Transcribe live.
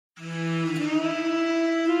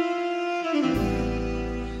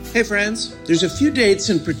Hey friends, there's a few dates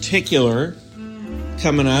in particular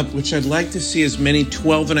coming up which I'd like to see as many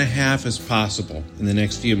 12 and a half as possible in the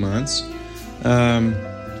next few months.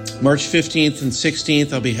 March 15th and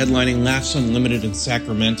 16th, I'll be headlining Laughs Unlimited in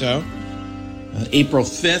Sacramento. April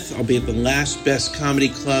 5th, I'll be at the Last Best Comedy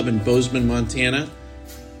Club in Bozeman, Montana.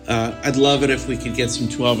 I'd love it if we could get some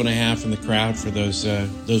 12 and a half in the crowd for those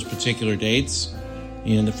particular dates.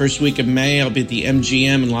 And the first week of May, I'll be at the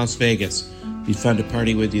MGM in Las Vegas. Be fun to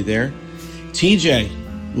party with you there. TJ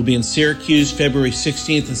will be in Syracuse February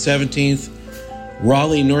 16th and 17th.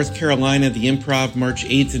 Raleigh, North Carolina, the Improv March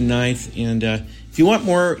 8th and 9th. And if you want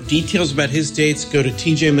more details about his dates, go to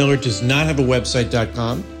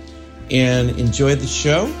tjmillerdoesnothaveawebsite.com and enjoy the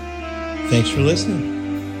show. Thanks for listening.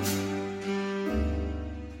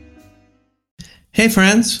 Hey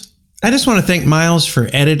friends, I just want to thank Miles for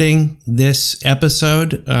editing this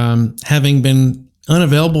episode. Having been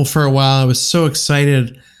unavailable for a while, I was so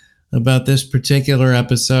excited about this particular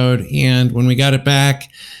episode, and when we got it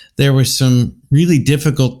back, there were some really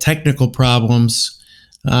difficult technical problems.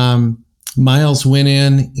 Miles went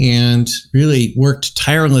in and really worked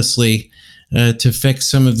tirelessly to fix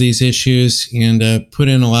some of these issues and put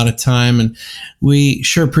in a lot of time, and we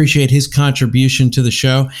sure appreciate his contribution to the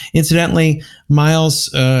show. Incidentally, Miles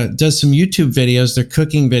does some YouTube videos. They're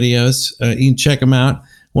cooking videos. You can check them out.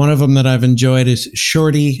 One of them that I've enjoyed is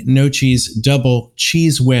Shorty No Cheese Double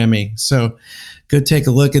Cheese Whammy. So go take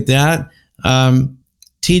a look at that.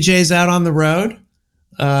 TJ's out on the road.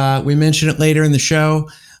 We mention it later in the show.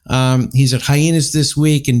 He's at Hyenas this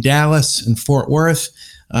week in Dallas and Fort Worth.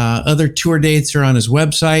 Other tour dates are on his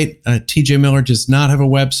website,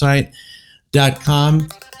 tjmillerdoesnothaveawebsite.com,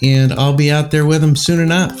 and I'll be out there with him soon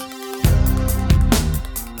enough.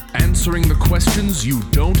 Answering the questions you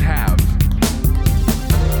don't have.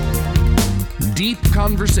 Deep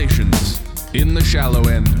conversations in the shallow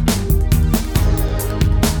end.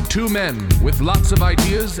 Two men with lots of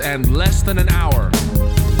ideas and less than an hour.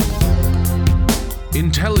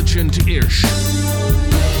 Intelligent-ish.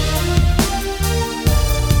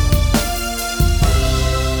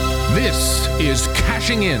 This is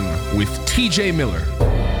Cashing In with TJ Miller.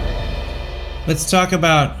 Let's talk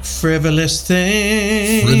about Frivolous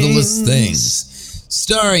Things. Frivolous Things.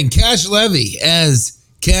 Starring Cash Levy as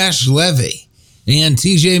Cash Levy and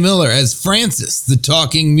TJ Miller as Francis the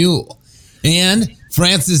Talking Mule and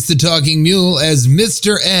Francis the Talking Mule as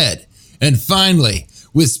Mr. Ed. And finally,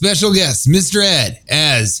 with special guest Mr. Ed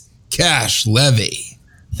as Cash Levy.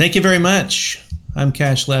 Thank you very much. I'm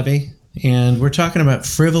Cash Levy, and we're talking about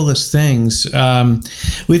Frivolous Things.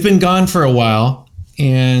 We've been gone for a while,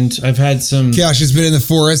 and I've had some... Cash has been in the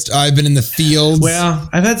forest. I've been in the fields. Well,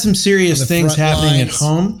 I've had some serious things happening at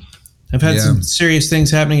home. I've had some serious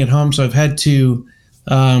things happening at home, so I've had to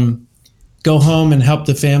go home and help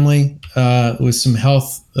the family with some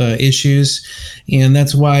health issues, and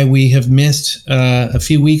that's why we have missed a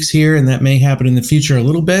few weeks here, and that may happen in the future a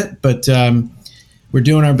little bit, but we're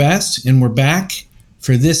doing our best, and we're back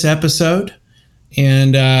for this episode,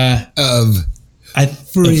 and of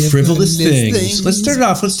Frivolous Things. Let's start it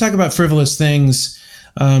off. Let's talk about frivolous things.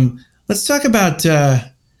 Let's talk about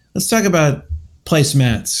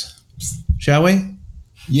placemats, shall we?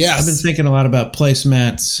 Yes. I've been thinking a lot about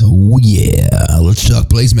placemats. Oh, yeah. Let's talk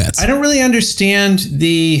placemats. I don't really understand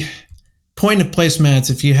the point of placemats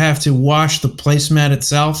if you have to wash the placemat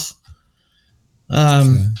itself.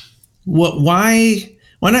 Why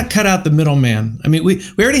not cut out the middleman? I mean, we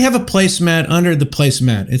already have a placemat under the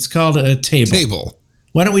placemat. It's called a table.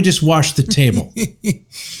 Why don't we just wash the table?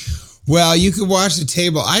 Well, you could wash the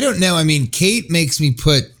table. I don't know. I mean, Kate makes me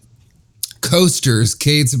put coasters.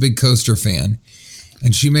 Kate's a big coaster fan.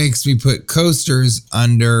 And she makes me put coasters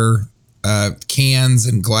under cans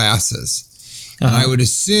and glasses. Uh-huh. And I would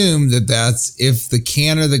assume that that's if the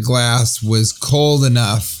can or the glass was cold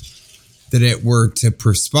enough that it were to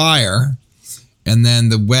perspire, and then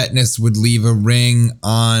the wetness would leave a ring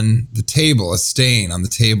on the table, a stain on the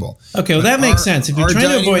table. Okay, well, that makes sense. If you're trying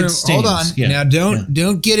to avoid stains. Hold on. Yeah. Now,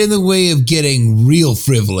 don't get in the way of getting real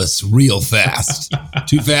frivolous real fast.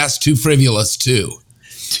 Too fast, too frivolous, too.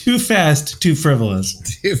 Too fast, too frivolous.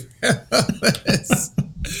 Too frivolous.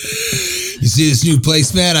 You see this new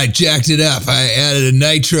placemat? I jacked it up. I added a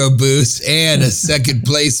nitro boost and a second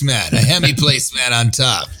placemat, a Hemi placemat on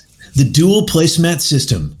top. The dual placemat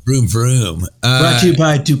system. Vroom, vroom. Brought to you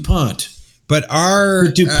by DuPont. But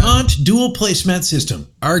the DuPont dual placemat system.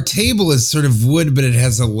 Our table is sort of wood, but it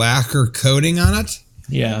has a lacquer coating on it.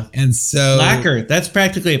 Yeah. And so lacquer, that's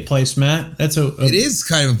practically a placemat. It is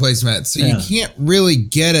kind of a placemat. So you can't really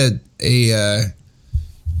get a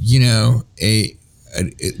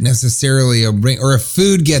necessarily a ring, or if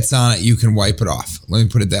food gets on it, you can wipe it off. Let me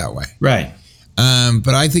put it that way. Right.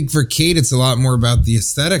 But I think for Kate, it's a lot more about the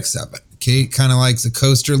aesthetics of it. Kate kind of likes a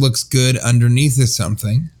coaster looks good underneath of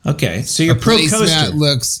something. Okay, so you're pro coaster.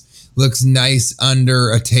 Placemat looks nice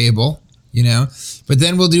under a table, you know. But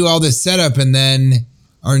then we'll do all this setup, and then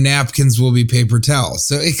our napkins will be paper towels.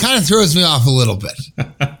 So it kind of throws me off a little bit.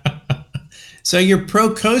 So you're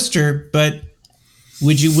pro coaster, but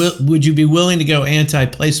would you be willing to go anti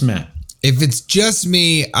placemat? If it's just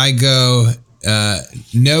me, I go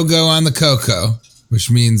no go on the cocoa,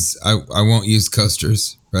 which means I won't use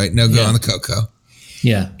coasters. Right, no go on the cocoa.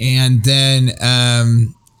 Yeah, and then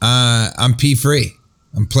I'm pee free.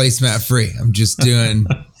 I'm placemat free. I'm just doing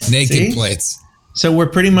naked plates. So we're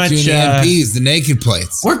pretty much doing NPs, the naked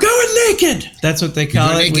plates. We're going naked. That's what they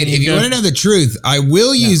call it. If you want to know the truth, I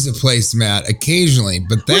will use a placemat occasionally,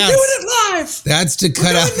 but we're doing it live. That's to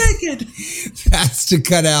cut out naked. That's to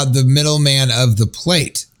cut out the middleman of the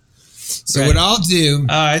plate. So what I'll do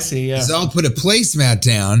I see, is I'll put a placemat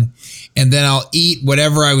down, and then I'll eat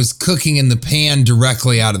whatever I was cooking in the pan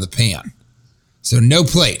directly out of the pan. So no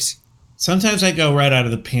plate. Sometimes I go right out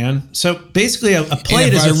of the pan. So basically a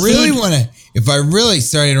plate is if I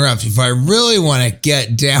really want to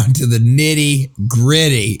get down to the nitty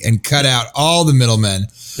gritty and cut out all the middlemen,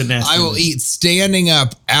 I will eat standing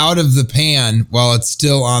up out of the pan while it's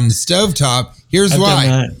still on the stovetop. Here's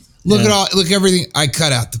why. Look everything. I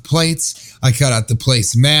cut out the plates. I cut out the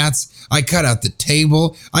placemats. I cut out the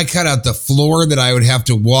table. I cut out the floor that I would have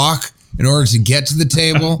to walk in order to get to the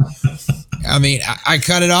table. I mean, I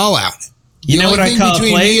cut it all out. You know what I call a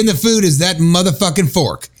plate? Between me and the food is that motherfucking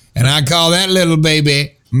fork. And I call that little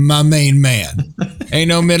baby my main man. Ain't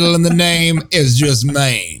no middle in the name. It's just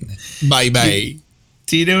main. Bye-bye.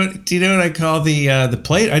 Do you know what I call the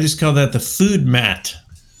plate? I just call that the food mat.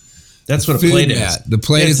 That's what a plate is. The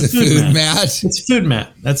plate is a food mat. It's a food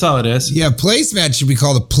mat. That's all it is. Yeah, placemat should be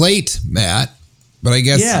called a plate mat. But I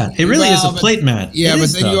guess it really is a plate mat. Yeah, but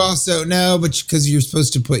then you also because you're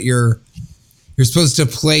supposed to put you're supposed to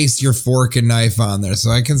place your fork and knife on there, so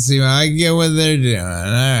I can see. I get what they're doing. All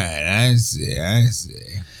right, I see.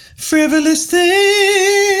 Frivolous things.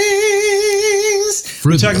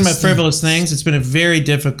 We're talking about frivolous things. It's been a very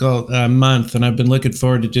difficult month, and I've been looking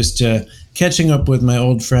forward to just catching up with my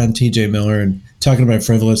old friend TJ Miller and talking about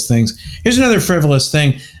frivolous things. Here's another frivolous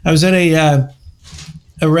thing. I was at a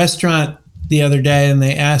restaurant the other day, and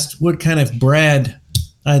they asked what kind of bread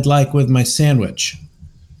I'd like with my sandwich.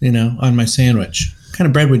 On my sandwich. What kind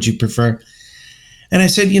of bread would you prefer? And I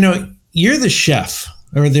said, you're the chef,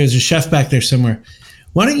 or there's a chef back there somewhere.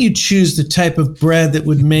 Why don't you choose the type of bread that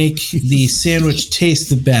would make the sandwich taste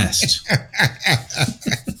the best?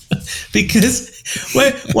 Because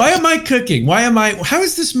why am I cooking? How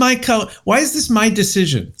is this my color? Why is this my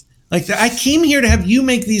decision? Like, I came here to have you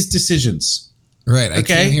make these decisions. Right. I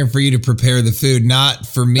came here for you to prepare the food, not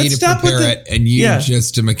for me to prepare it and you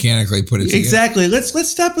just to mechanically put it together. Exactly. Let's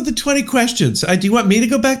stop with the 20 questions. Do you want me to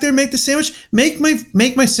go back there and make the sandwich? Make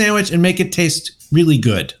my sandwich and make it taste really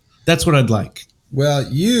good. That's what I'd like.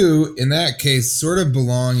 Well, you, in that case, sort of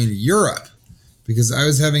belong in Europe, because I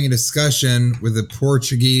was having a discussion with a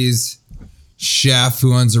Portuguese chef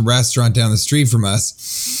who owns a restaurant down the street from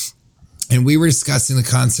us, and we were discussing the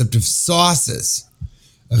concept of sauces.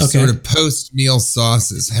 Sort of post-meal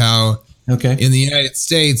sauces, how in the United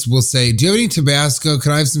States we'll say, do you have any Tabasco?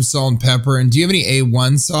 Can I have some salt and pepper? And do you have any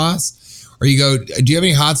A1 sauce? Or you go, do you have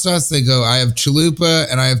any hot sauce? They go, I have chalupa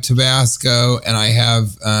and I have Tabasco and I have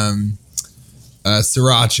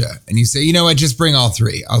sriracha. And you say, you know what, just bring all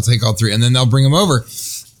three. I'll take all three. And then they'll bring them over.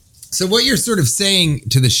 So what you're sort of saying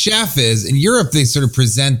to the chef is, in Europe, they sort of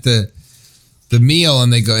present the meal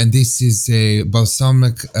and they go, and this is a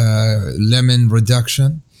balsamic lemon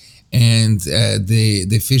reduction, and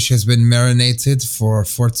the fish has been marinated for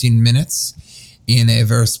 14 minutes in a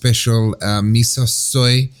very special miso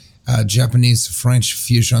soy Japanese French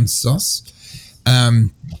fusion sauce.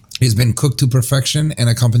 It's been cooked to perfection and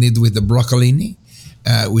accompanied with the broccolini,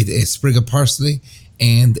 with a sprig of parsley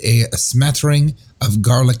and a smattering of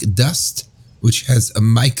garlic dust, which has a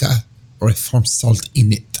mica or a farm salt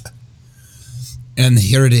in it. And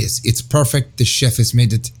here it is. It's perfect. The chef has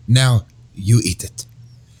made it. Now you eat it.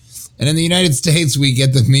 And in the United States, we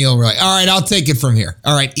get the meal right. All right, I'll take it from here.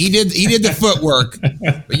 All right, he did the footwork.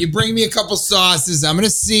 But you bring me a couple sauces. I'm going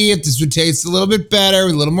to see if this would taste a little bit better,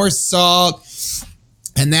 with a little more salt.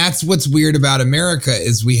 And that's what's weird about America,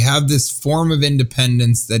 is we have this form of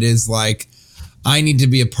independence that is like, I need to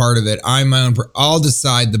be a part of it. I'm my own. I'll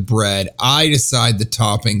decide the bread. I decide the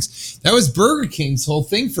toppings. That was Burger King's whole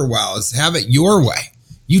thing for a while, is have it your way.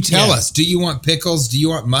 You tell us, do you want pickles? Do you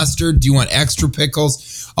want mustard? Do you want extra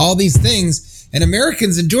pickles? All these things. And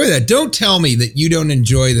Americans enjoy that. Don't tell me that you don't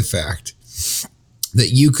enjoy the fact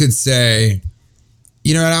that you could say,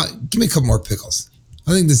 you know what, give me a couple more pickles.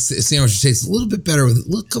 I think this sandwich tastes a little bit better with it.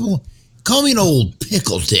 Call me an old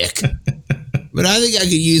pickle dick. But I think I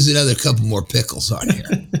could use another couple more pickles on here.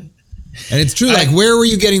 And it's true. Like, where were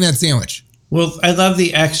you getting that sandwich? Well, I love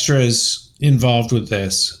the extras involved with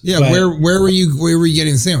this. Yeah, where were you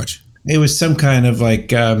getting the sandwich? It was some kind of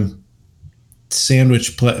like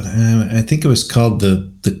sandwich. I think it was called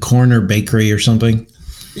the Corner Bakery or something.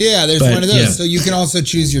 Yeah, there's one of those. Yeah. So you can also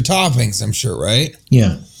choose your toppings, I'm sure, right?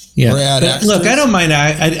 Yeah. Yeah. But look, I don't mind.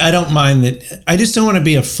 I don't mind that. I just don't want to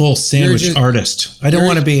be a full sandwich artist. I don't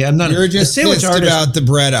want to be. I'm not. You're just a sandwich artist about the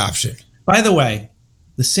bread option. By the way,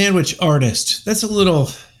 the sandwich artist. That's a little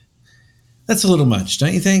much,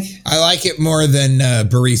 don't you think? I like it more than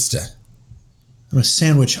barista. I'm a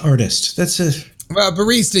sandwich artist. Well,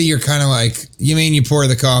 barista. You're kind of like. You mean you pour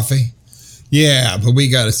the coffee? Yeah, but we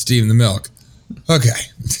got to steam the milk. Okay.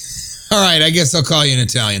 All right. I guess I'll call you an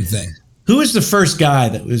Italian thing. Who was the first guy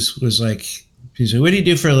that was like, he's like, what do you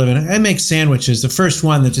do for a living? I make sandwiches. The first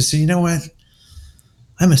one that just said, you know what?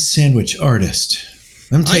 I'm a sandwich artist.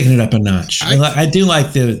 I'm taking it up a notch. I do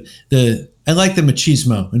like I like the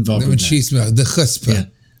machismo involved. The machismo, the chutzpah.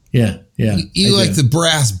 Yeah. You like the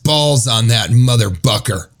brass balls on that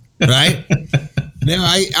motherfucker, right? Now,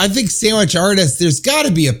 I think sandwich artists, there's got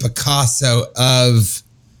to be a Picasso of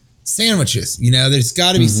sandwiches. You know, there's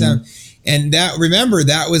got to be some. And remember,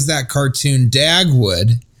 that was that cartoon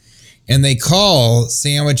Dagwood, and they call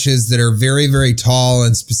sandwiches that are very, very tall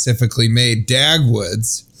and specifically made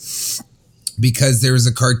Dagwoods because there was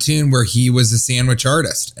a cartoon where he was a sandwich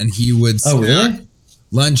artist and he would stack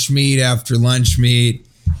lunch meat after lunch meat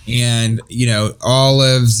and, you know,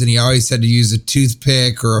 olives, and he always had to use a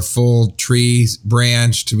toothpick or a full tree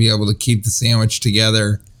branch to be able to keep the sandwich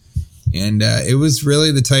together. And it was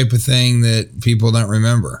really the type of thing that people don't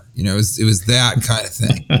remember. You know, it was that kind of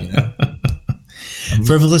thing. You know?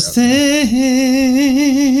 Frivolous things.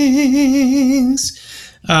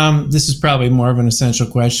 This is probably more of an essential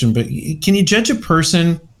question, but can you judge a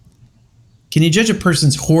person's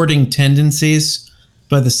hoarding tendencies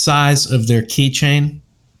by the size of their keychain?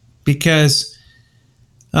 Because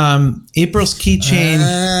April's keychain.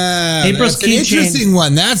 That's an interesting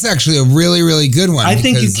one. That's actually a really, really good one. I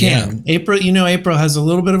think you can. Yeah. April has a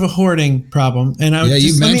little bit of a hoarding problem, and let me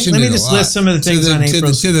just list some of the things on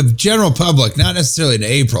April to the general public, not necessarily to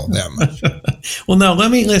April that much. Well, no,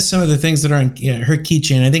 let me list some of the things that are on her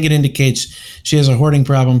keychain. I think it indicates she has a hoarding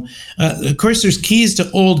problem. Of course, there's keys to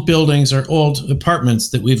old buildings or old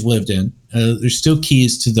apartments that we've lived in. There's still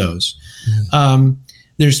keys to those. Mm.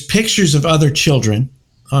 There's pictures of other children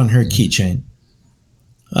on her keychain.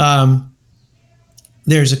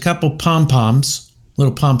 There's a couple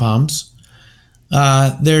little pom-poms.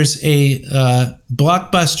 There's a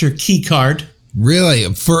Blockbuster key card. Really?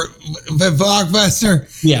 For Blockbuster?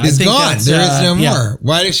 Yeah. It's gone. There is no more.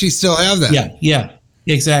 Why does she still have that? Yeah.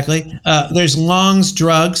 Exactly. There's Long's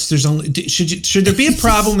Drugs. Should there be a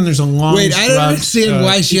problem when there's a Long's Drugs? Wait, I don't understand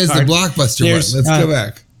why she has the Blockbuster one. Let's go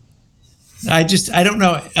back. I don't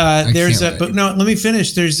know. Let me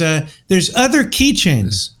finish. There's other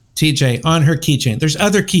keychains, TJ, on her keychain. There's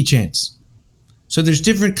other keychains. So there's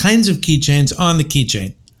different kinds of keychains on the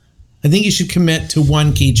keychain. I think you should commit to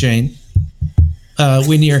one keychain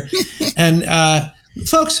when you're, and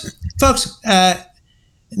folks,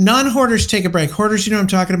 non-hoarders take a break. Hoarders, you know what I'm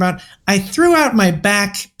talking about? I threw out my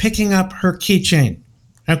back picking up her keychain.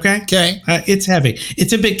 Okay. It's heavy.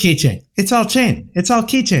 It's a big keychain. It's all chain. It's all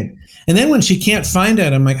keychain. And then when she can't find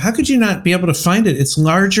it, I'm like, how could you not be able to find it? It's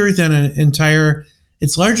larger than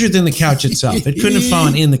it's larger than the couch itself. It couldn't have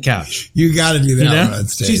fallen in the couch. You got to do that one on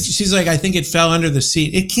stage. She's like, I think it fell under the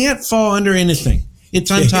seat. It can't fall under anything. It's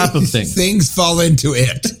on top of things. Things fall into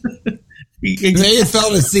it. Maybe it fell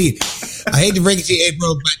in the seat. I hate to break it to you,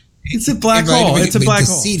 April, but it's a black hole. It's a black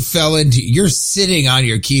hole. The seat fell into you're sitting on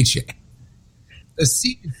your keychain. The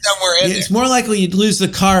seat is somewhere in there. It's more likely you'd lose the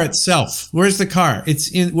car itself. Where's the car?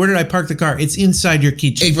 Where did I park the car? It's inside your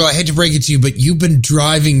keychain. April, I hate to break it to you, but you've been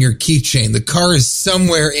driving your keychain. The car is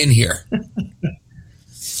somewhere in here.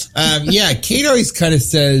 Kate always kind of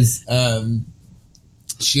says,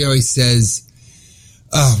 she always says,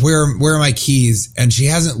 where are my keys? And she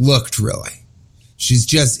hasn't looked really. She's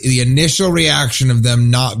just, the initial reaction of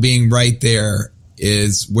them not being right there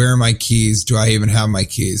is, where are my keys? Do I even have my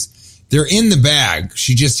keys? They're in the bag.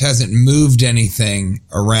 She just hasn't moved anything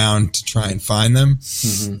around to try and find them.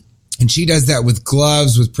 Mm-hmm. And she does that with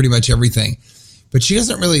gloves, with pretty much everything. but she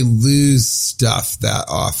doesn't really lose stuff that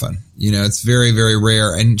often. You know, it's very, very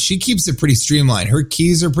rare. And she keeps it pretty streamlined. Her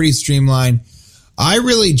keys are pretty streamlined.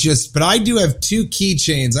 But I do have 2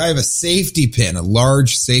 keychains. I have a safety pin, a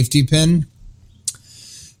large safety pin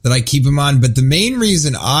that I keep them on. But the main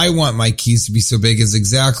reason I want my keys to be so big is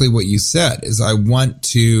exactly what you said, is I want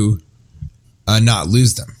to not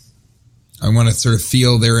lose them. I want to sort of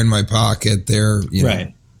feel they're in my pocket. They're, you know.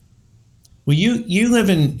 Right. Well, you live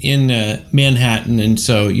in Manhattan, and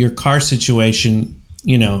so your car situation,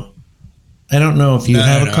 you know, I don't know if you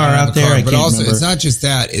have a car out there. I but can't also, remember. it's not just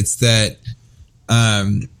that. It's that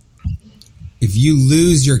if you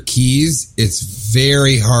lose your keys, it's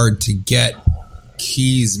very hard to get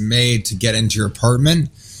keys made to get into your apartment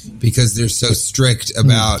because they're so strict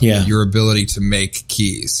about your ability to make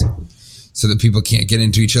keys, so that people can't get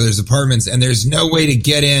into each other's apartments. And there's no way to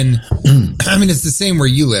get in. I mean, it's the same where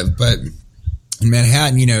you live, but in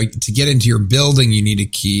Manhattan, you know, to get into your building, you need a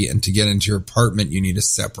key, and to get into your apartment, you need a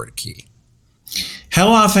separate key. How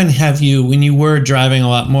often have you, when you were driving a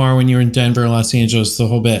lot more, when you were in Denver, Los Angeles, the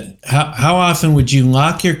whole bit, how often would you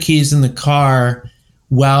lock your keys in the car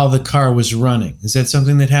while the car was running? Is that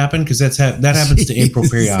something that happened? Because that happens to April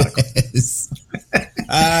periodically.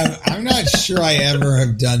 I'm not sure I ever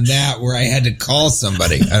have done that where I had to call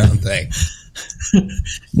somebody. I don't think.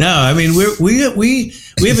 No, I mean we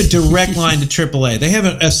have a direct line to AAA. They have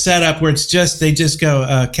a setup where they just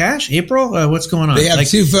go, Cash, April, what's going on? They have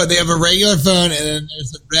 2 phones. They have a regular phone, and then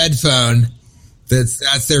there's a red phone.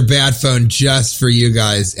 That's their bad phone just for you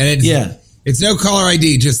guys. And it's no caller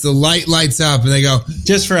ID. Just the light lights up, and they go,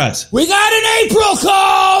 just for us. We got an April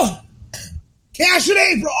call. Cash and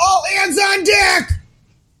April, all hands on deck.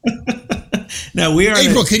 No, we are.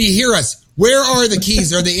 April, can you hear us? Where are the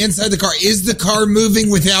keys? Are they inside the car? Is the car moving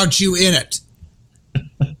without you in it?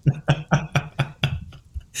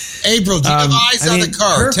 April, do you have eyes on the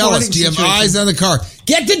car? Tell us, do you have eyes on the car?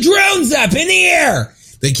 Get the drones up in the air.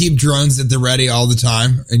 They keep drones at the ready all the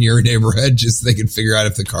time in your neighborhood just so they can figure out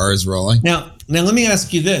if the car is rolling. Now let me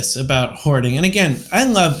ask you this about hoarding. And again, I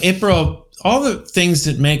love April, all the things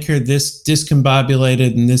that make her this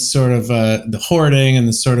discombobulated and this sort of the hoarding and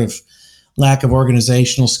the sort of lack of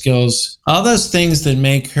organizational skills, all those things that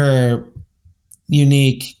make her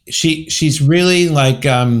unique. She's really like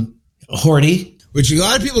hoardy. Which a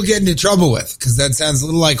lot of people get into trouble with because that sounds a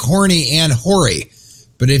little like horny and hoary.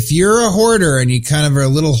 But if you're a hoarder and you kind of are a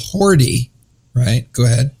little hoardy, right? Go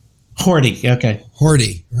ahead. Hoardy, okay.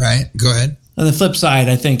 Hoardy, right? Go ahead. On the flip side,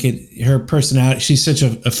 I think her personality, she's such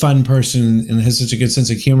a fun person and has such a good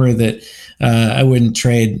sense of humor that I wouldn't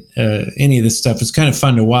trade any of this stuff. It's kind of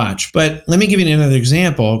fun to watch. But let me give you another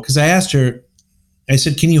example, because I asked her, I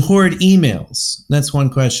said, can you hoard emails? That's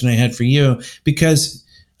one question I had for you, because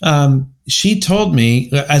she told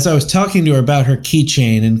me, as I was talking to her about her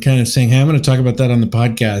keychain and kind of saying, hey, I'm going to talk about that on the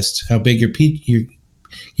podcast, how big your keychain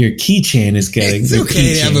is getting. It's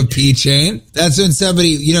okay to have a pee chain. That's when somebody,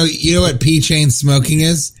 you know what pee chain smoking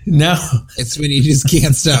is? No. It's when you just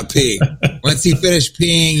can't stop peeing. Once you finish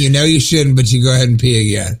peeing, you know you shouldn't, but you go ahead and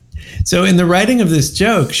pee again. So in the writing of this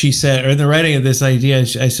joke, she said, or in the writing of this idea, I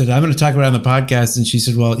said, I'm going to talk about it on the podcast. And she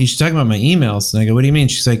said, well, you should talk about my emails. And I go, what do you mean?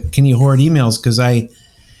 She's like, can you hoard emails? Because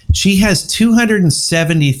she has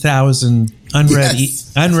 270,000 unread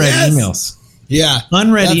emails. Yeah.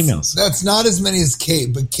 Unread emails. That's not as many as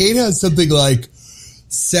Kate, but Kate has something like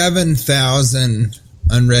 7,000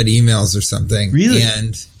 unread emails or something. Really?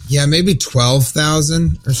 And yeah, maybe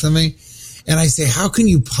 12,000 or something. And I say, how can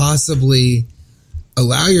you possibly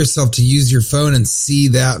allow yourself to use your phone and see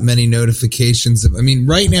that many notifications? I mean,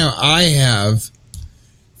 right now I have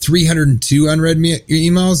 302 unread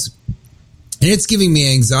emails, and it's giving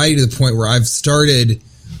me anxiety to the point where I've started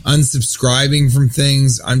unsubscribing from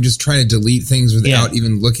things. I'm just trying to delete things without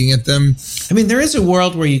even looking at them. I mean, there is a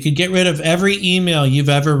world where you could get rid of every email you've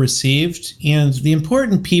ever received, and the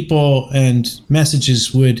important people and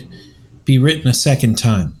messages would be written a second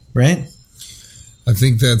time, right? I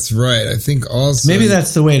think that's right. I think also maybe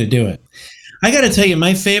that's the way to do it. I got to tell you,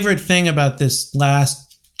 my favorite thing about this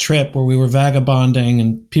last trip where we were vagabonding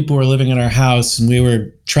and people were living at our house and we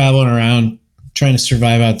were traveling around trying to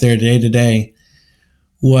survive out there day to day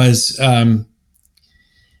was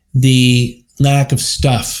the lack of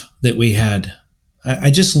stuff that we had.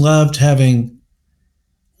 I just loved having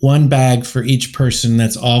one bag for each person.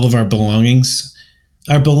 That's all of our belongings.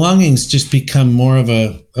 Our belongings just become more of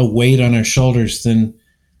a weight on our shoulders than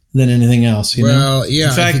anything else. You know? Yeah.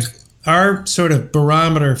 In fact, our sort of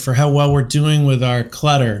barometer for how well we're doing with our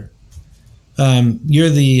clutter, you're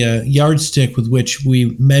the yardstick with which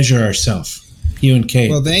we measure ourselves. you and Kate.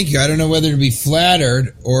 Well, thank you. I don't know whether to be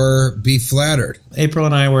flattered or be flattered. April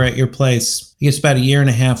and I were at your place, I guess about a year and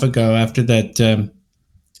a half ago after that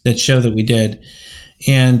that show that we did.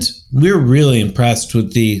 And we were really impressed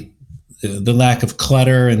with the lack of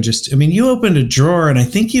clutter and just, I mean, you opened a drawer and I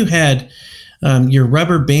think you had your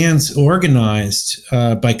rubber bands organized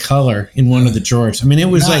by color in one of the drawers. I mean, it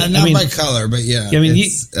was not by color, but yeah. I mean, you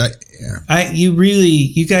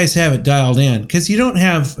guys have it dialed in because you don't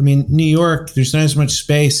have, I mean, New York, there's not as much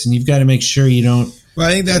space and you've got to make sure you don't. Well,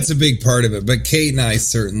 I think that's a big part of it, but Kate and I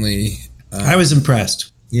certainly. I was impressed.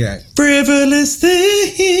 Yeah. Frivolous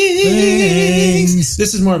things.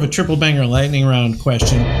 This is more of a triple banger lightning round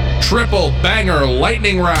question. Triple banger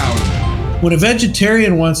lightning round. When a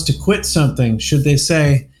vegetarian wants to quit something, should they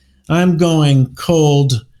say, I'm going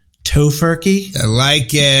cold tofurkey? I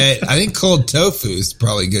like it. I think cold tofu is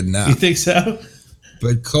probably good enough. You think so?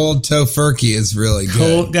 But cold tofurkey is really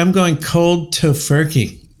good. I'm going cold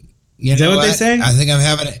tofurkey. Is that what they say? I think I'm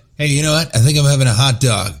having it. Hey, you know what? I think I'm having a hot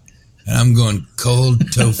dog. And I'm going cold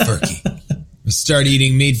tofurkey. I'll start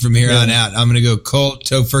eating meat from here on out. I'm going to go cold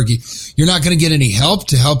tofurkey. You're not going to get any help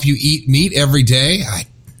to help you eat meat every day? I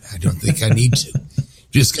don't think I need to.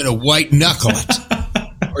 Just going to white knuckle it.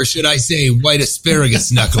 Or should I say white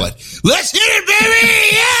asparagus knuckle it? Let's hit it,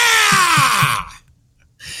 baby! Yeah!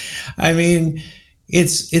 I mean,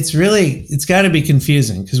 it's got to be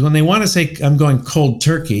confusing because when they want to say I'm going cold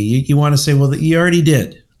turkey, you want to say, well, you already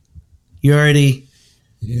did. You already...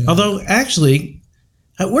 Yeah. Although, actually,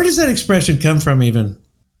 where does that expression come from even?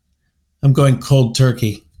 I'm going cold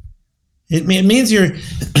turkey. It means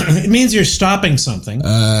you're stopping something.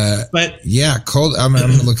 But yeah, cold. I'm going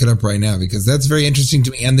to look it up right now because that's very interesting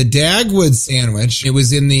to me. And the Dagwood sandwich, it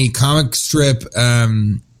was in the comic strip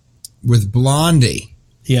with Blondie.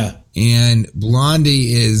 Yeah. And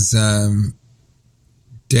Blondie is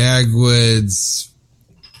Dagwood's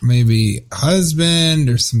maybe husband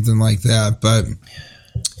or something like that. But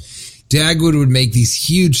Dagwood would make these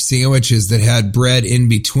huge sandwiches that had bread in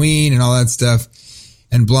between and all that stuff.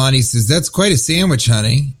 And Blondie says, that's quite a sandwich,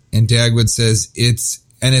 honey. And Dagwood says, it's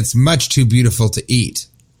much too beautiful to eat.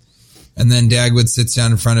 And then Dagwood sits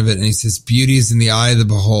down in front of it and he says, beauty is in the eye of the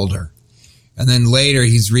beholder. And then later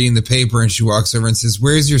he's reading the paper and she walks over and says,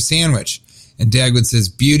 where's your sandwich? And Dagwood says,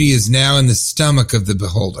 beauty is now in the stomach of the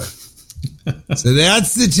beholder. So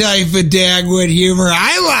that's the type of Dagwood humor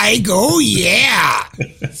I like. Oh, yeah.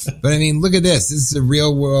 But I mean, look at this. This is a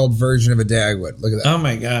real world version of a Dagwood. Look at that. Oh,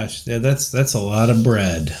 my gosh. Yeah, that's a lot of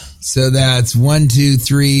bread. So that's 1, 2,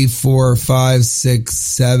 3, 4, 5, 6,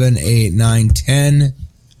 7, 8, 9, 10.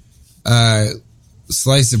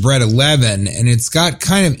 Slice of bread, 11. And it's got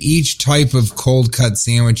kind of each type of cold cut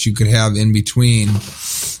sandwich you could have in between.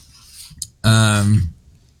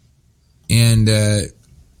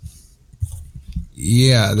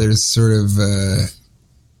 Yeah, there's sort of,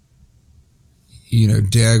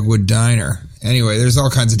 Dagwood Diner. Anyway, there's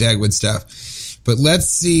all kinds of Dagwood stuff. But let's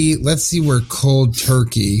see where cold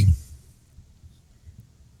turkey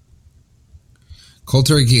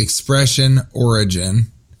expression,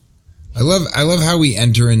 origin. I love how we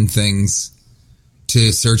enter in things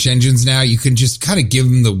to search engines now. You can just kind of give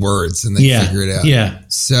them the words and they figure it out. Yeah.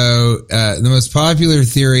 So the most popular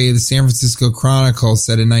theory, the San Francisco Chronicle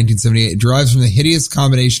said in 1978, derives from the hideous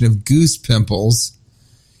combination of goose pimples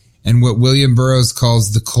and what William Burroughs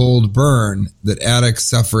calls the cold burn that addicts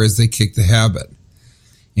suffer as they kick the habit.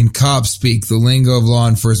 In cop speak, the lingo of law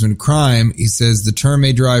enforcement crime, he says the term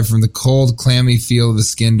may derive from the cold, clammy feel of the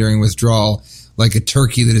skin during withdrawal, like a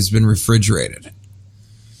turkey that has been refrigerated.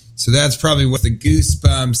 So that's probably what the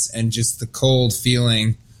goosebumps and just the cold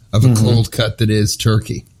feeling of a cold cut that is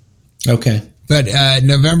turkey. Okay. But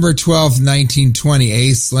November 12th, 1920,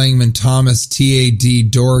 A. Slangman Thomas T.A.D.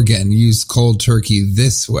 Dorgan used cold turkey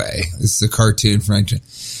this way. This is a cartoon from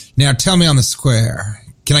 1920. Now tell me on the square,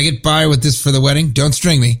 can I get by with this for the wedding? Don't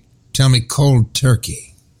string me. Tell me cold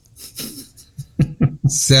turkey.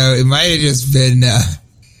 So it might have just been...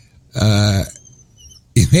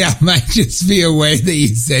 Yeah, it might just be a way that you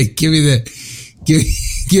say, give me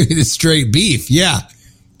the straight beef. Yeah.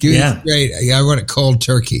 Give me the straight. I want a cold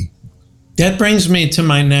turkey. That brings me to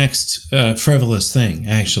my next frivolous thing,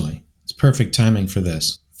 actually. It's perfect timing for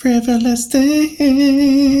this. Frivolous things.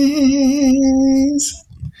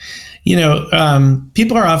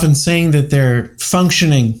 People are often saying that they're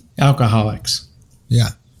functioning alcoholics. Yeah.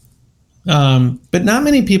 But not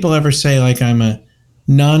many people ever say, like, I'm a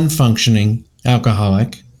non-functioning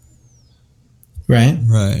alcoholic, right?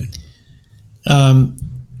 Right.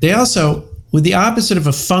 They also, would the opposite of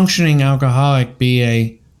a functioning alcoholic be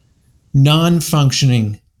a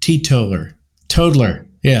non-functioning teetotaler? Toddler,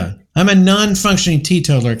 yeah. I'm a non-functioning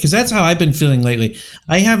teetotaler because that's how I've been feeling lately.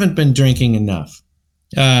 I haven't been drinking enough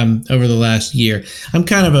over the last year. I'm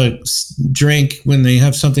kind of a drink when they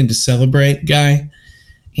have something to celebrate guy,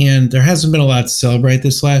 and there hasn't been a lot to celebrate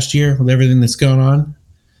this last year with everything that's going on.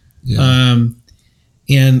 Yeah.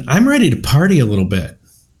 And I'm ready to party a little bit.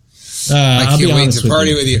 I can't wait to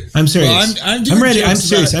party with you. I'm serious. Well, I'm ready. I'm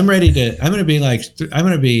serious. I'm ready to. I'm going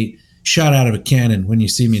to be shot out of a cannon when you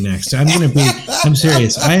see me next. I'm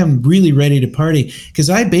serious. I am really ready to party because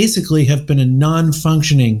I basically have been a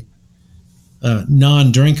non-functioning,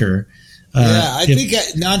 non-drinker. I think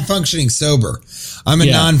non-functioning sober. I'm a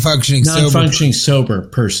non-functioning sober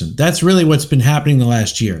person. That's really what's been happening the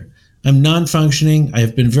last year. I'm non-functioning. I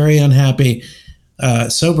have been very unhappy,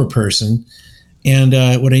 sober person. And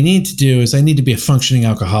what I need to do is I need to be a functioning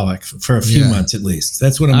alcoholic for a few months at least.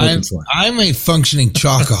 That's what I'm looking for. I'm a functioning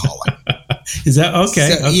chocoholic. Is that okay?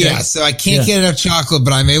 So, okay? Yeah, so I can't get enough chocolate,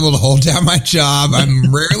 but I'm able to hold down my job.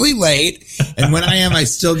 I'm rarely late. And when I am, I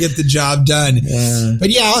still get the job done. But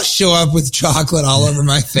yeah, I'll show up with chocolate all over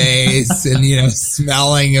my face and,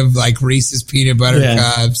 smelling of like Reese's peanut butter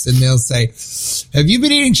cups. And they'll say, have you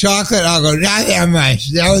been eating chocolate? I'll go, not that much.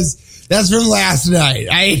 That's from last night.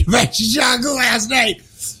 I ate a bunch of chocolate last night.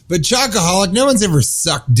 But chocoholic, no one's ever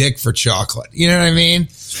sucked dick for chocolate. You know what I mean?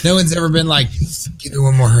 No one's ever been like, give me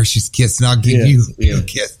one more Hershey's Kiss and I'll give you a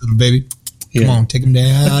kiss, little baby. Come on, take him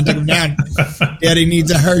down, take him down. Daddy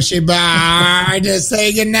needs a Hershey bar to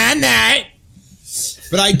say goodnight night.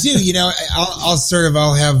 But I do,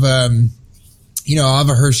 I'll have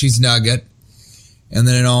a Hershey's Nugget. And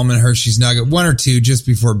then an almond Hershey's Nugget, one or two just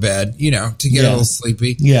before bed, to get a little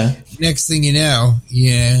sleepy. Yeah. Next thing you know,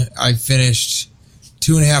 I finished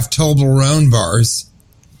 2.5 Toblerone bars.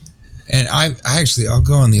 And I'll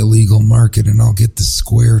go on the illegal market and I'll get the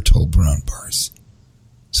square Toblerone bars.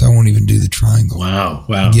 So I won't even do the triangle. Wow.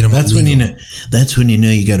 That's when you know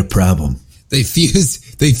you got a problem. They fuse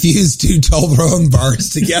 2 Toblerone bars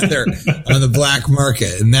together on the black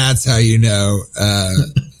market. And that's how you know,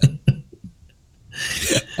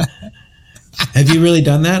 Have you really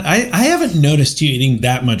done that? I haven't noticed you eating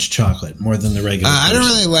that much chocolate more than the regular I don't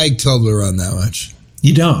really like Toblerone that much.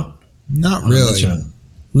 You don't? Not really.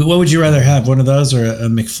 What would you rather have, one of those or a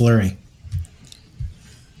McFlurry?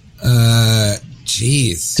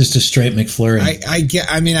 Jeez. Just a straight McFlurry. I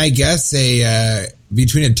guess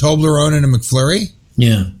between a Toblerone and a McFlurry?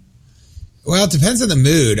 Yeah. Well, it depends on the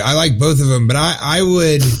mood. I like both of them, but I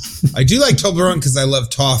do like Toblerone because I love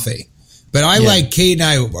toffee. But like Kate and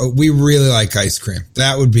I, we really like ice cream.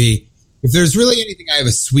 That would be, if there's really anything I have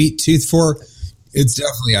a sweet tooth for, it's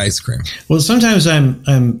definitely ice cream. Well, sometimes I'm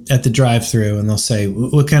at the drive-thru and they'll say,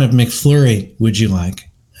 what kind of McFlurry would you like?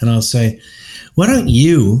 And I'll say, why don't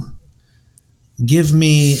you give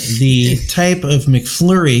me the type of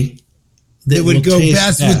McFlurry that would go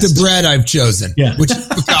best with the bread I've chosen, which is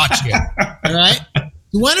focaccia. All right?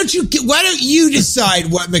 Why don't you decide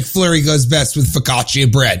what McFlurry goes best with focaccia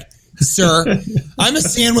bread? Sir, I'm a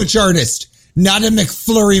sandwich artist, not a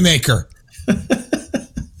McFlurry maker.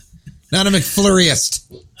 Not a McFlurryist.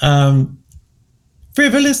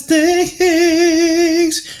 Frivolous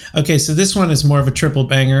things. Okay, so this one is more of a triple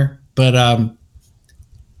banger, but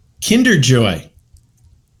Kinder Joy.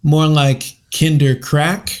 More like Kinder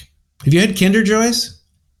Crack. Have you had Kinder Joys?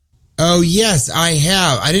 Oh, yes, I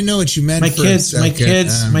have. I didn't know what you meant. My kids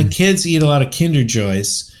eat a lot of Kinder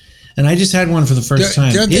Joys. And I just had one for the first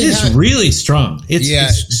time. It is really strong.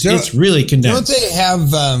 It's really condensed. Don't they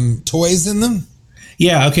have toys in them?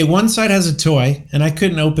 Yeah. Okay. One side has a toy, and I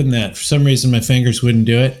couldn't open that for some reason. My fingers wouldn't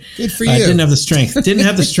do it. Good for you. I didn't have the strength. Didn't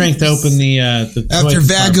have the strength to open the toy. After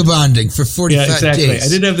vagabonding for 45 days. I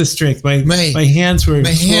didn't have the strength. My hands were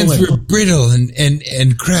brittle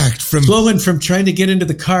and cracked from trying to get into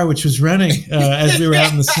the car, which was running as we were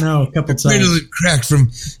out in the snow a couple times. Brittle and cracked from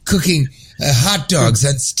cooking hot dogs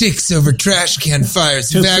on sticks over trash can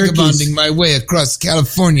fires, vagabonding my way across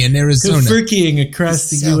California and Arizona. Tofurkeying across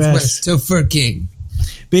the U.S. Tofurkeying.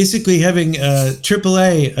 Basically having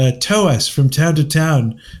AAA tow us from town to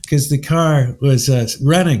town because the car was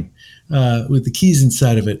running with the keys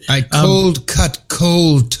inside of it. I cold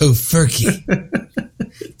tofurkey.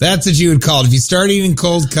 That's what you would call it. If you start eating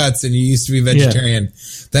cold cuts and you used to be vegetarian,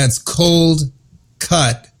 that's cold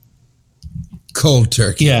cut. Cold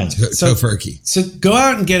turkey. Yeah. Tofurkey. So go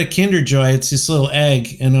out and get a Kinder Joy. It's this little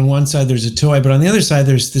egg, and on one side there's a toy, but on the other side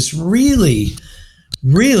there's this really,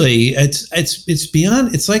 it's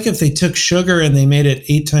beyond. It's like if they took sugar and they made it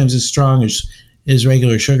 8 times as strong as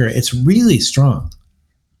regular sugar. It's really strong.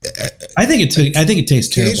 I think it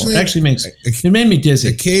tastes terrible. It actually made me dizzy.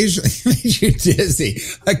 Occasionally makes you dizzy.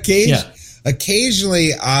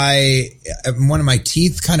 Occasionally, one of my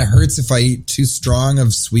teeth kind of hurts if I eat too strong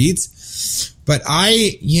of sweets. But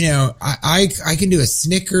I can do a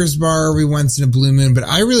Snickers bar every once in a blue moon. But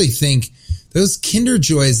I really think those Kinder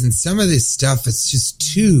Joys and some of this stuff, it's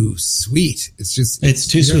just too sweet. It's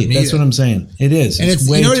too sweet. That's what I'm saying. It is. And it's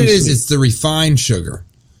way you know what too it is? sweet. It's the refined sugar.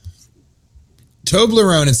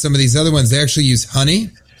 Toblerone and some of these other ones, they actually use honey,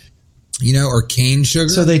 or cane sugar.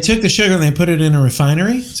 So they took the sugar and they put it in a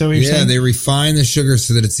refinery? Is that what you're saying? Yeah, they refine the sugar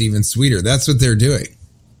so that it's even sweeter. That's what they're doing.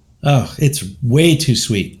 Oh, it's way too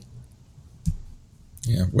sweet.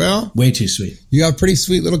 Yeah, well, way too sweet. You got pretty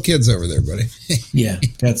sweet little kids over there, buddy. Yeah,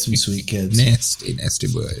 got some sweet kids. Nasty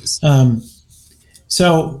boys.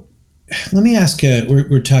 So let me ask,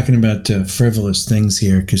 we're talking about frivolous things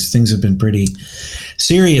here because things have been pretty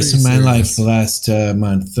serious in my life the last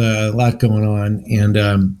month. A lot going on.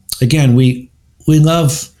 And again, we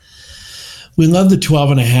love the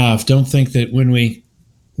 12 and a half. Don't think that when we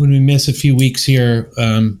miss a few weeks here,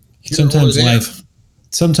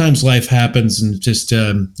 sometimes life happens and just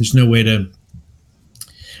there's no way to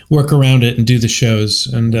work around it and do the shows.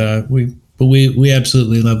 And we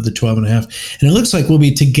absolutely love the 12 and a half. And it looks like we'll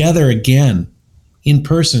be together again in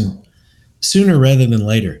person sooner rather than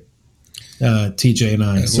later, TJ and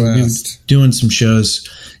I. So we'll be doing some shows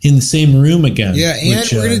in the same room again. Yeah, and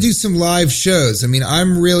we're going to do some live shows. I mean,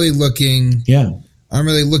 I'm really looking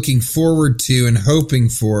forward to and hoping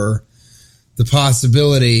for the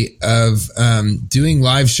possibility of doing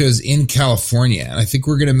live shows in California. And I think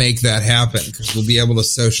we're going to make that happen because we'll be able to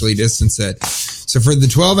socially distance it. So for the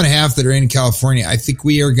 12 and a half that are in California, I think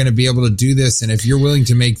we are going to be able to do this. And if you're willing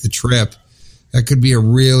to make the trip, that could be a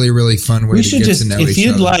really, really fun way to get to know each other. If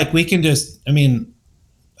you'd like, we can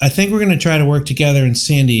I think we're going to try to work together in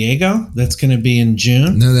San Diego. That's going to be in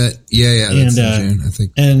June. That's in June, I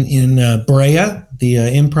think. And in Brea, the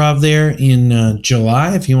improv there in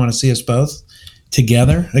July, if you want to see us both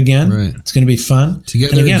together again. Right. It's going to be fun.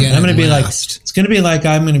 Together and again I'm going to be it's going to be like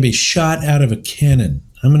I'm going to be shot out of a cannon.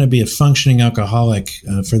 I'm going to be a functioning alcoholic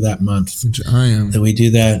for that month. Which I am. That we do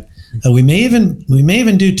that. We may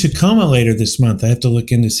even do Tacoma later this month. I have to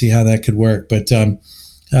look in to see how that could work. But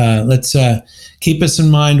let's keep us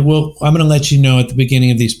in mind. I'm going to let you know at the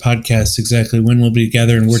beginning of these podcasts exactly when we'll be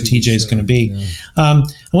together and where TJ is going to be. Yeah. I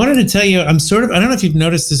wanted to tell you, I don't know if you've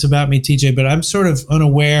noticed this about me, TJ, but I'm sort of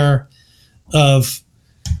unaware of,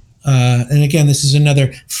 and again, this is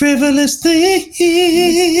another frivolous things.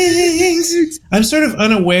 I'm sort of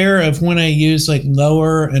unaware of when I use like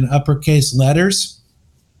lower and uppercase letters.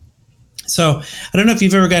 So I don't know if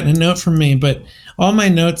you've ever gotten a note from me, but all my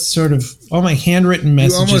notes, all my handwritten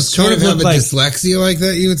messages, you almost sort of have a dyslexia like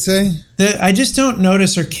that, you would say? I just don't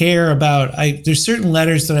notice or care about. There's certain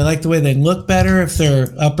letters that I like the way they look better if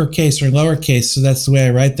they're uppercase or lowercase, so that's the way I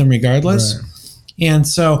write them regardless. Right. And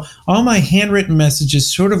so all my handwritten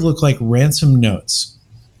messages sort of look like ransom notes.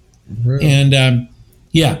 Really? And and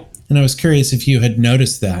I was curious if you had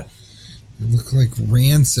noticed that. They look like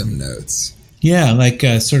ransom notes. Yeah, like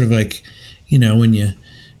sort of like, when you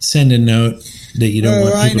send a note that you don't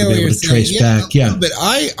want people to be able to trace back. Yeah, but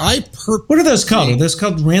what are those called? Are those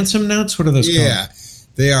called ransom notes? What are those called? Yeah,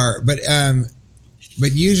 they are. But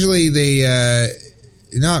usually they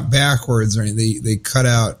not backwards or anything. They cut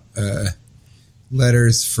out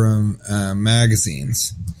letters from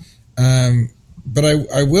magazines. But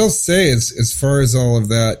I will say, as far as all of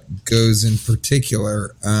that goes in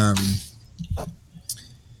particular, I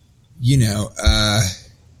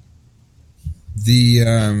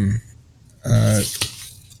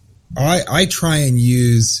try and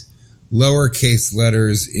use lowercase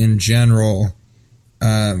letters in general,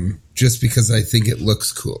 just because I think it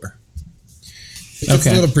looks cooler. It's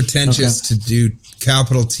a little pretentious to do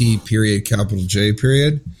capital T period, capital J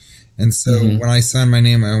period. And so when I sign my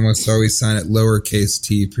name, I almost always sign it lowercase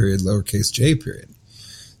t period, lowercase j period.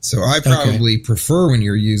 So I probably prefer when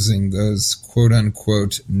you're using those quote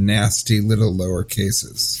unquote nasty little lower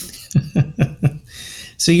cases.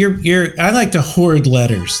 So I like to hoard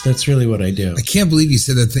letters. That's really what I do. I can't believe you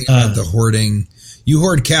said that thing about the hoarding. You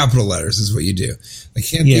hoard capital letters is what you do. I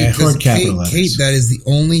can't. Yeah, I hoard capital letters. Kate, that is the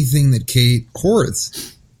only thing that Kate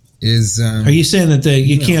hoards. Are you saying that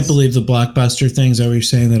you can't believe the Blockbuster things? Is that what you're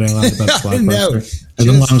saying that I lied about Blockbuster? No, or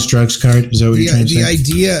the Long Strokes card? Is that what you're trying to say? The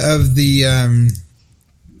idea of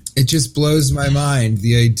it just blows my mind.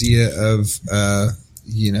 The idea of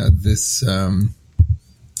this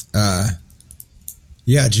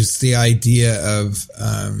just the idea of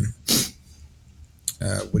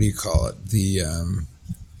what do you call it?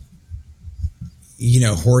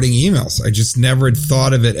 hoarding emails. I just never had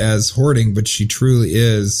thought of it as hoarding, but she truly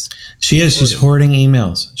is. She is. She's hoarding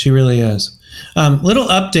emails. She really is. Little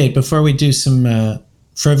update before we do some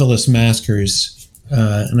frivolous maskers,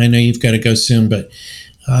 and I know you've got to go soon, but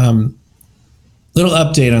little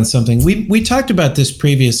update on something. We talked about this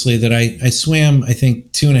previously, that I swam, I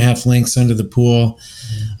think, 2.5 lengths under the pool,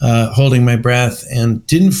 holding my breath, and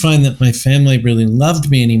didn't find that my family really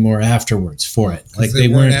loved me anymore afterwards for it. Like they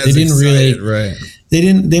weren't as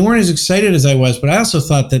excited as I was, but I also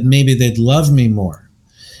thought that maybe they'd love me more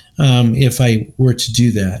if I were to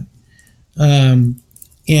do that.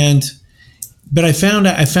 But I found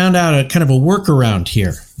out a kind of a workaround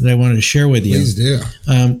here that I wanted to share with you. Please do.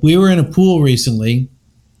 We were in a pool recently,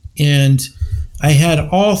 and I had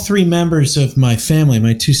all 3 members of my family,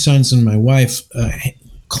 my 2 sons and my wife,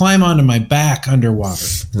 climb onto my back underwater.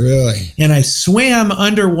 Really? And I swam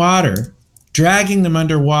underwater, dragging them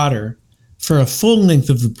underwater for a full length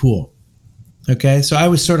of the pool. Okay, so I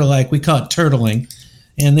was sort of like, we call it turtling.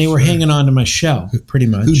 And they were hanging onto my shell, pretty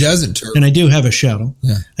much. Who doesn't turtle? And I do have a shell.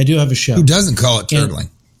 Yeah. I do have a shell. Who doesn't call it turtling?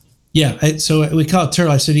 So we call it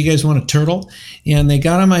turtle. I said, you guys want a turtle? And they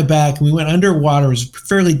got on my back, and we went underwater. It was a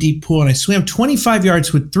fairly deep pool, and I swam 25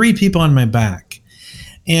 yards with 3 people on my back.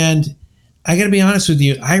 And I got to be honest with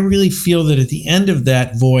you, I really feel that at the end of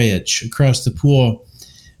that voyage across the pool,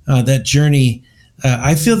 that journey,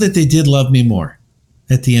 I feel that they did love me more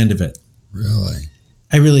at the end of it. Really?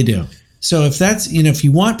 I really do. So if that's, if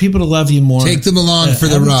you want people to love you more, take them along for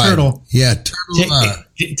the ride. Turtle. Yeah, take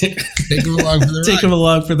them along for the ride. Take them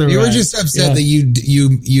along for the ride. You were just upset that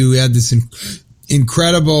you had this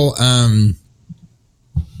incredible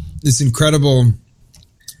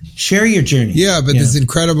share your journey. Yeah, but this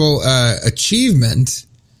incredible achievement.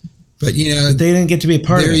 But but they didn't get to be a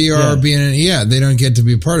part of it. There you are they don't get to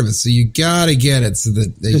be a part of it. So you got to get it so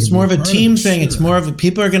that they it's more of a team thing. Sure. It's more of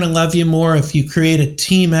people are going to love you more if you create a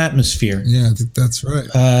team atmosphere. Yeah, I think that's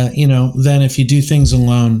right. Than if you do things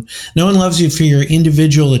alone. No one loves you for your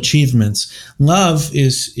individual achievements. Love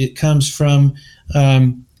comes from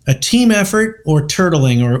a team effort or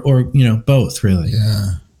turtling or both, really.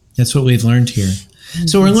 Yeah. That's what we've learned here.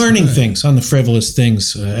 So we're learning things on the Frivolous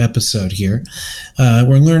Things episode here.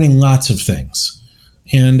 We're learning lots of things.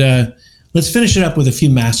 And let's finish it up with a few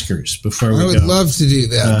maskers before we go. I would love to do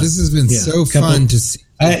that. This has been so fun to see.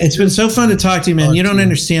 It's been so fun to talk to you, man. You don't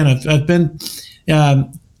understand. I've been, I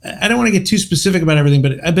don't want to get too specific about everything,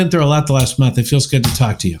 but I've been through a lot the last month. It feels good to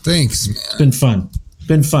talk to you. Thanks, man. It's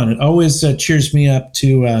been fun. It always cheers me up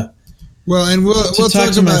to... Well, and we'll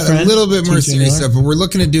talk about a little bit more serious stuff, but we're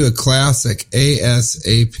looking to do a classic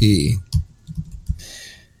ASAP.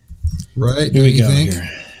 Right? Here we go. Here.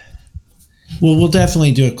 Well, we'll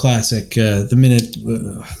definitely do a classic the minute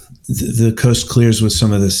the coast clears with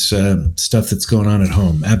some of this stuff that's going on at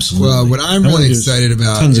home. Absolutely. Well, what I'm really excited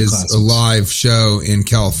about is a live show in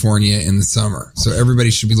California in the summer. So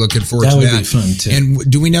everybody should be looking forward to that. That would be fun, too. And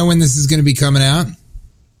do we know when this is going to be coming out?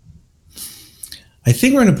 I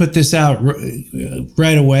think we're going to put this out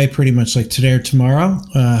right away, pretty much like today or tomorrow,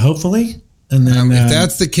 hopefully. And then, if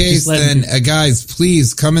that's the case, then guys,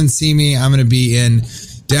 please come and see me. I'm going to be in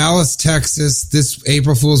Dallas, Texas this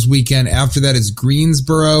April Fool's weekend. After that is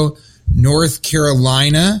Greensboro, North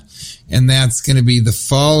Carolina. And that's going to be the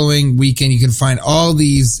following weekend. You can find all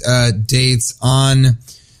these dates on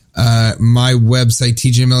my website,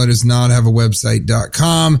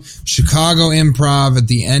 tjmillerdoesnothaveawebsite.com. Chicago Improv at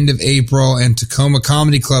the end of April, and Tacoma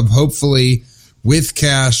Comedy Club, hopefully with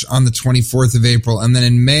Cash, on the 24th of April. And then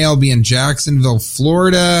in May, I'll be in Jacksonville,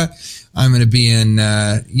 Florida. I'm going to be in,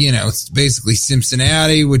 basically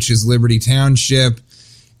Cincinnati, which is Liberty Township.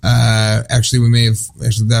 That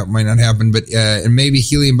might not happen, but and maybe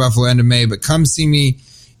Healy and Buffalo end of May. But come see me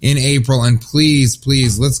in April, and please,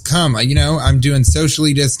 let's come. I'm doing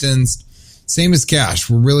socially distanced, same as Cash.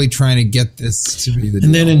 We're really trying to get this to be the deal.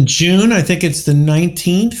 And then in June, I think it's the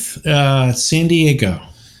 19th, San Diego.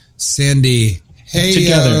 Sandy, hey,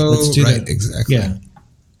 together. Let's do that. Exactly. Yeah,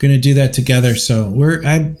 going to do that together. So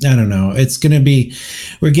I don't know. It's going to be,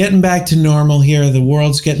 we're getting back to normal here. The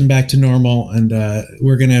world's getting back to normal, and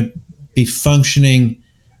we're going to be functioning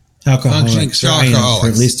alcoholics for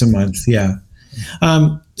at least a month. Yeah.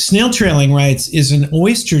 Snail Trailing writes, is an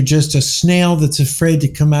oyster just a snail that's afraid to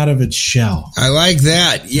come out of its shell? I like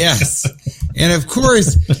that. Yes. And of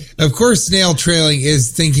course, Snail Trailing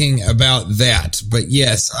is thinking about that. But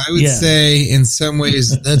yes, I would say in some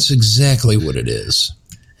ways that's exactly what it is.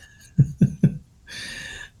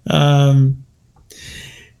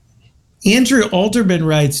 Andrew Alderman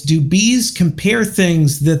writes, do bees compare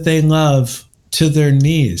things that they love to their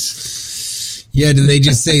knees? Yeah, do they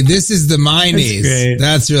just say, this is the my knees? great.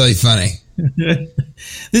 That's really funny.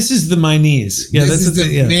 This is the my knees. Yeah, This is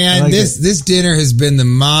the, man, this dinner has been the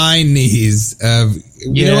my knees of,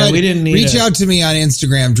 you know what? We didn't need Reach out to me on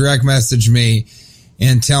Instagram, direct message me,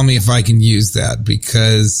 and tell me if I can use that,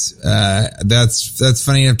 because that's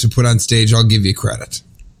funny enough to put on stage. I'll give you credit.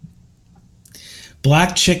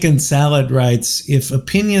 Black Chicken Salad writes, if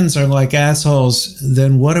opinions are like assholes,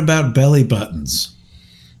 then what about belly buttons?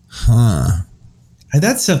 Huh.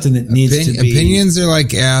 That's something that needs to be. Opinions are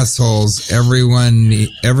like assholes. Everyone has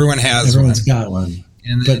Everyone's one. got one.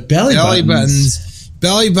 And But belly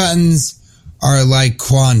buttons are like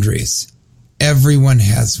quandaries. Everyone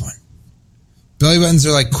has one. Belly buttons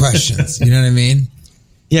are like questions. You know what I mean?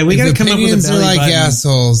 Yeah, we got to come up with a opinions belly are like button.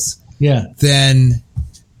 assholes. Yeah. Then,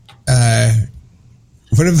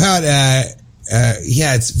 what about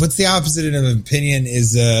it's what's the opposite of an opinion?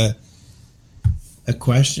 Is A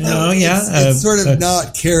question? Oh, yeah. it's sort of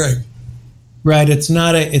not caring. Right. It's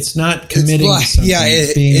not committing to something. Yeah,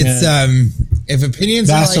 It's being if opinions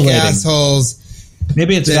are like vacillating. assholes,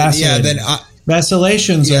 maybe it's then, vacillating. then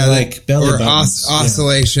vacillations are like belly or buttons.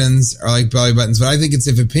 oscillations are like belly buttons. But I think it's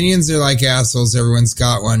if opinions are like assholes, everyone's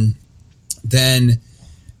got one. Then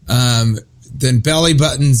belly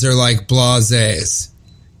buttons are like blasés.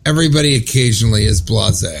 Everybody occasionally is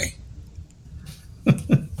blasé.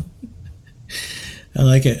 I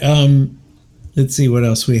like it. Let's see what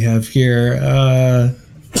else we have here.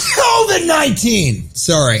 COVID-19.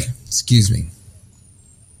 Sorry, excuse me.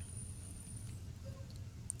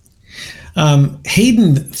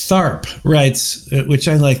 Hayden Tharp writes, which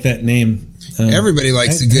I like that name. Everybody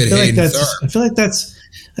likes a good Hayden Tharp. I feel like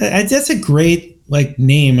that's a great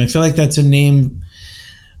name. I feel like that's a name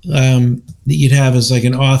that you'd have as like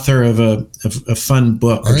an author of a fun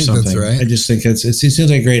book or something. That's right. I just think it seems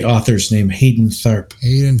like a great author's name, Hayden Tharp.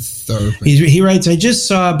 Hayden Tharp. He writes, I just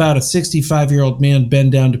saw about a 65-year-old man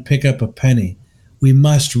bend down to pick up a penny. We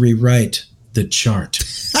must rewrite the chart.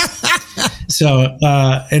 So,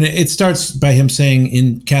 and it starts by him saying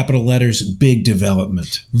in capital letters, big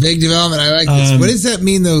development. Big development. I like this. What does that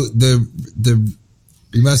mean, though?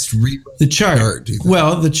 We must rewrite the chart.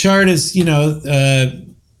 Well, the chart is,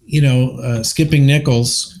 skipping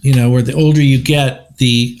nickels, where the older you get,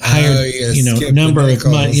 the higher, number of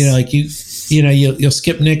money, you'll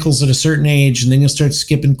skip nickels at a certain age, and then you'll start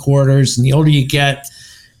skipping quarters. And the older you get,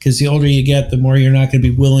 the more you're not going to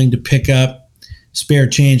be willing to pick up spare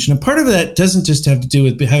change. And a part of that doesn't just have to do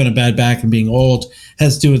with having a bad back and being old. It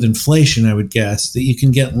has to do with inflation, I would guess, that you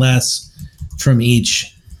can get less from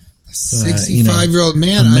each 65-year-old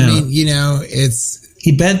man. amount. I mean, it's...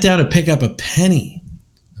 He bent down to pick up a penny.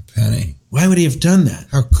 A penny. Why would he have done that?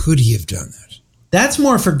 How could he have done that? That's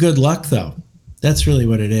more for good luck, though. That's really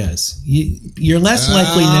what it is. You're less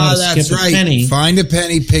likely now to skip a penny. Find a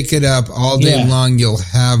penny, pick it up all day long. You'll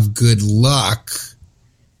have good luck.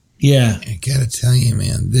 Yeah, I gotta tell you,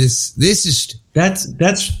 man, this is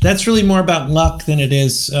that's really more about luck than it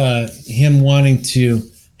is him wanting to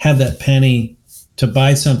have that penny to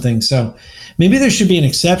buy something. So maybe there should be an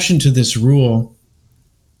exception to this rule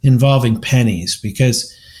involving pennies,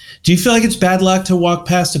 because do you feel like it's bad luck to walk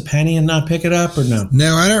past a penny and not pick it up, or no?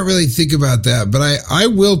 No, I don't really think about that, but I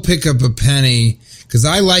will pick up a penny because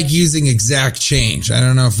I like using exact change. I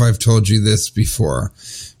don't know if I've told you this before,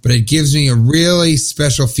 but it gives me a really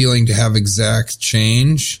special feeling to have exact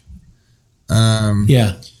change.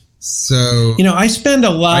 Yeah. So I spend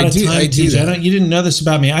a lot of time. You didn't know this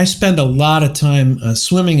about me. I spend a lot of time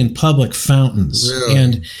swimming in public fountains, really?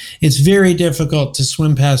 And it's very difficult to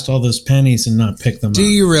swim past all those pennies and not pick them up. Do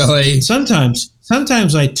you really? Sometimes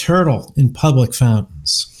I turtle in public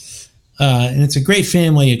fountains, and it's a great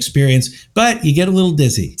family experience. But you get a little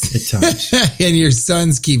dizzy at times, and your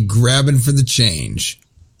sons keep grabbing for the change.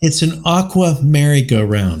 It's an aqua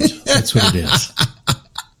merry-go-round. That's what it is.